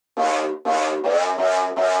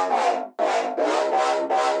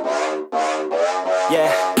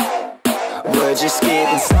just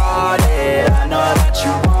getting started. I know that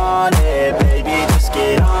you want it, baby, just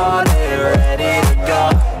get on it. Ready to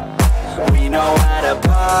go, we know how to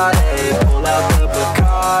party. Pull out the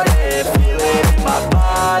Bacardi, feel it in my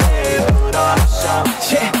body. Put on a show,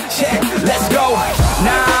 yeah, let's go.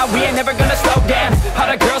 Nah, we ain't never gonna slow down.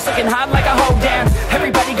 All the girls looking hot like a hoe down.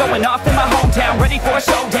 Everybody going off in my hometown, ready for a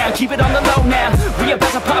showdown. Keep it on the low now, we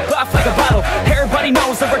about to pop off like a bottle. Everybody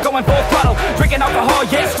knows that we're going full throttle. Drinking alcohol,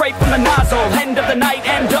 yeah, straight from the nozzle. End of the night,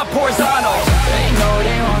 end up horizontal. They know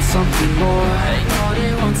they want something more. They know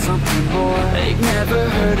they want something more. They've never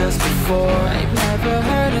heard us before. They've never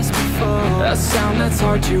heard us before. A sound that's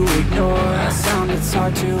hard to ignore. A sound that's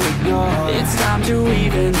hard to ignore. It's time to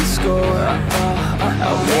even the score.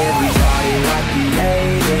 Everybody like the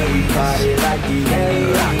 8, everybody like the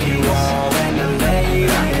 8. Rock you all in the late,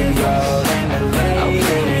 rock and roll in the late.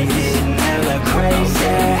 Getting hella crazy,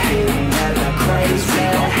 getting hella crazy.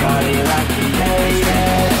 Party like the 8,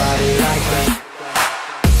 party like the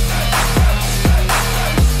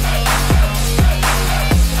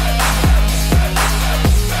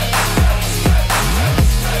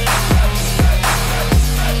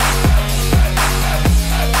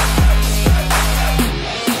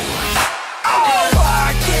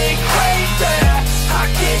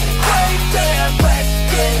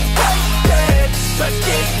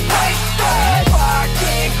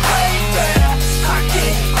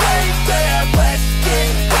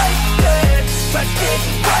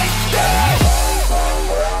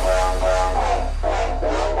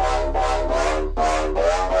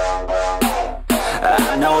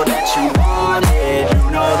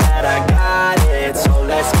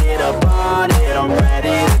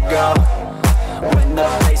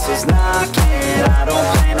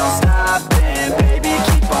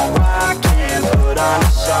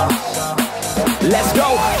let's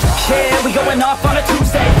go, yeah, we going off on a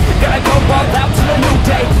Tuesday. Gotta go all out till a new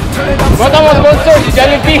day. Turn it up. Buat apa sponsor si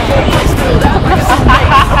Jollibee?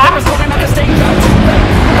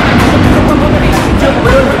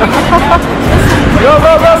 Go,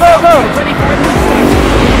 go, go, go, go.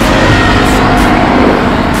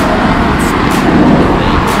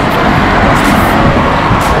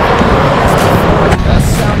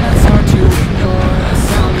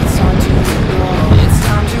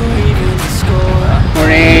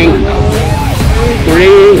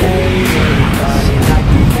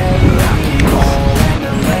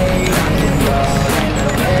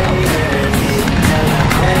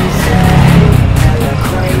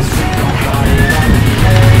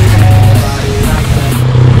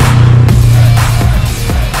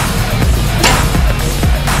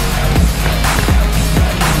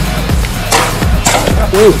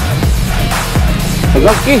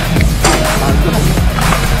 Laki.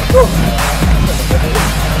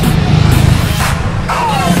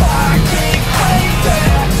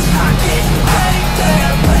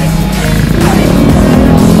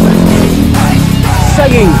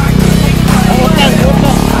 Saging.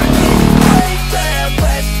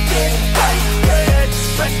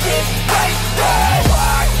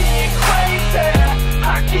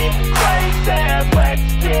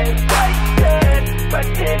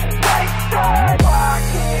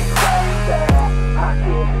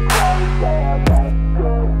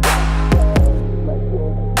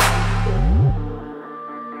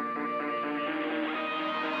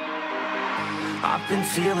 I've been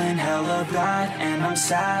feeling hella bad and I'm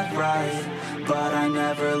sad, right? But I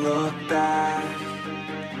never look back.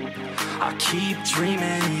 I keep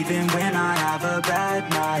dreaming even when I have a bad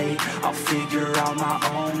night. I'll figure out my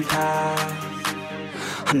own path.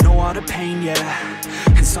 I know all the pain, yeah,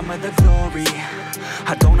 and some of the glory.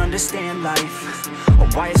 I don't understand life, or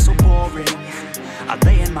why it's so boring. I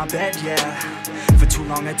lay in my bed, yeah, for too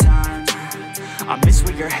long a time. I miss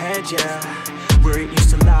where your head, yeah, where it used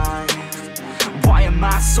to lie. Why am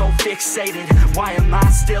I so fixated? Why am I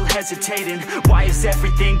still hesitating? Why is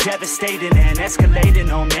everything devastating and escalating?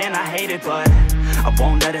 Oh man, I hate it, but I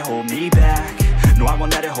won't let it hold me back. No, I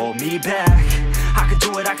won't let it hold me back. I could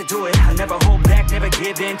do it, I could do it. I'll never hold back, never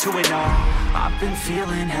give in to it, no. I've been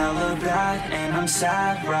feeling hella bad and I'm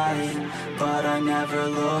sad, right? But I never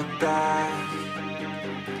look back.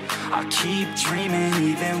 I keep dreaming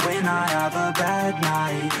even when I have a bad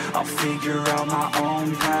night. I'll figure out my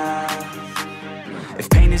own path. If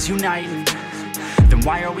pain is uniting, then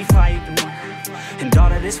why are we fighting? And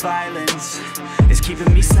all of this violence is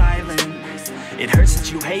keeping me silent. It hurts that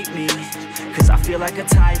you hate me, cause I feel like a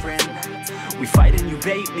tyrant. We fight and you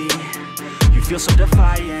bait me, you feel so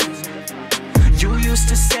defiant. You used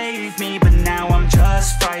to save me, but now I'm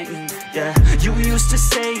just frightened. Yeah, you used to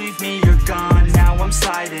save me, you're gone, now I'm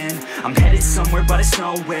sliding. I'm headed somewhere forward, but it's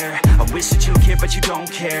nowhere. I wish that you cared, but you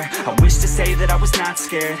don't care. I wish to say that I was not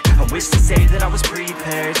scared. I wish to say that I was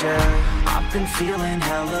prepared, yeah. I've been feeling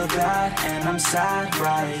hella bad, and I'm sad,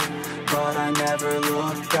 right? But I never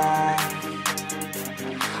look back.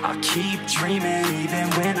 I keep dreaming even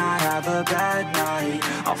when I have a bad night.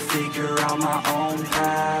 I'll figure out my own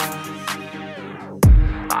path.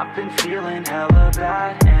 I've been feeling hella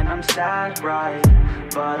bad, and I'm sad, right?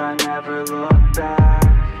 But I never look back.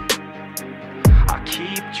 I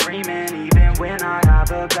keep dreaming even when I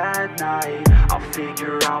have a bad night. I'll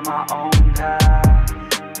figure out my own path.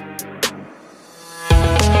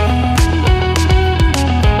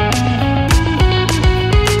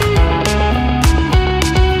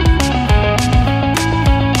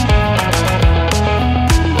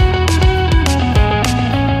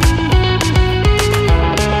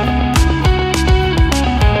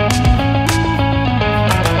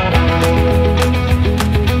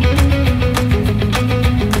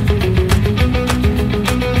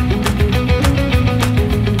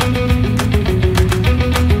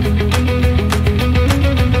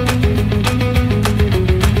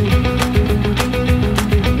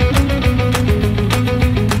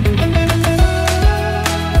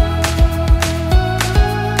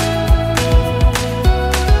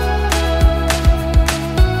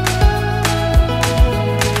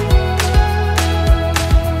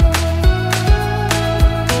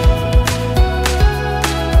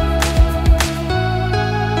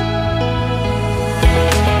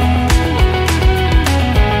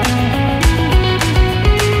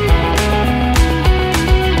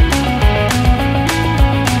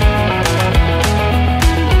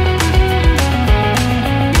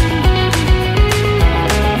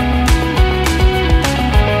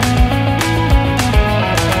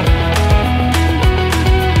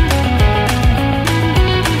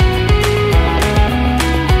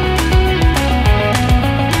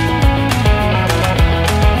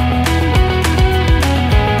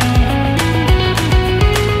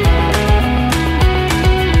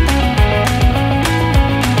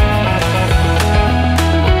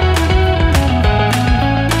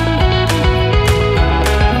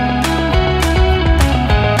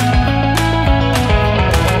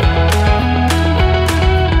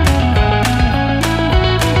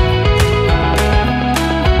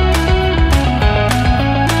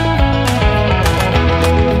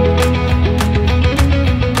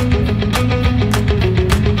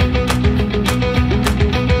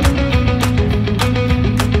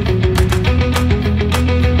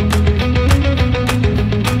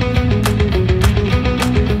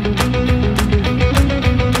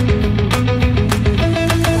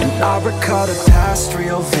 Recall the past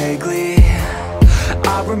real vaguely.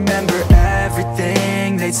 I remember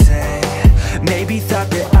everything they'd say. Maybe thought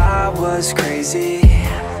that I was crazy,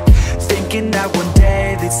 thinking that one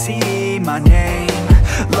day they'd see my name.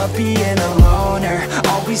 Love being a loner,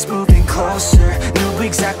 always moving closer. Knew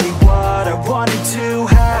exactly what I wanted to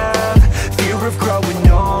have. Fear of growing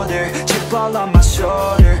older, chip all on my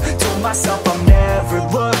shoulder. Told myself I'm never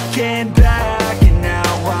looking back. And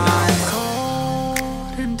now I'm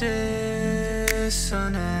cold and dissonant.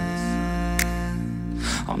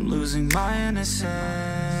 I'm losing my innocence,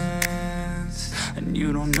 and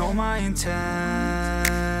you don't know my intent.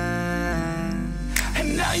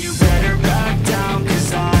 And now you better back down,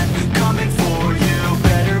 'cause I'm coming for you.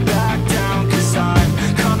 Better back down, 'cause I'm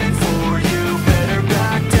coming for you. Better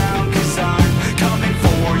back down, 'cause I'm coming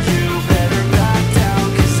for you. Better back down,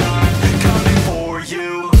 'cause I'm coming for you.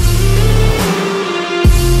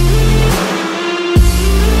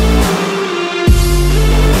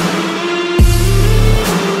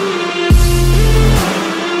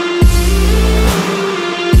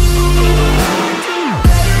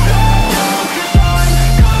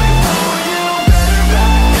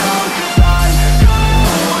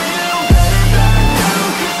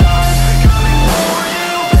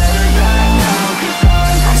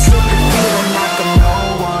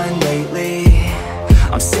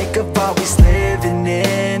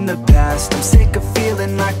 I'm sick of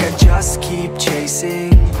feeling like I just keep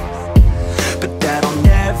chasing, but that'll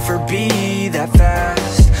never be that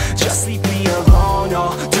fast. Just leave me alone,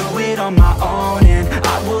 I'll do it on my own. And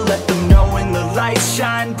I will let them know when the lights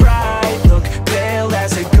shine bright. Look pale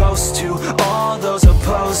as a ghost to all those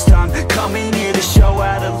opposed. I'm coming here to show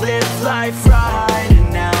how to live life right.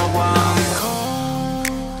 And now I'm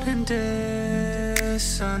cold and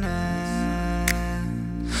dissonant.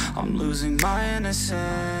 I'm losing my innocence,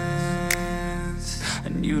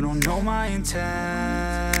 and you don't know my intent.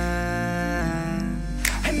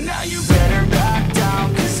 And now you better back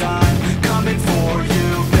down, 'cause I'm coming for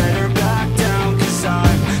you. Better back down, 'cause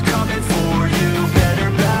I'm coming for you.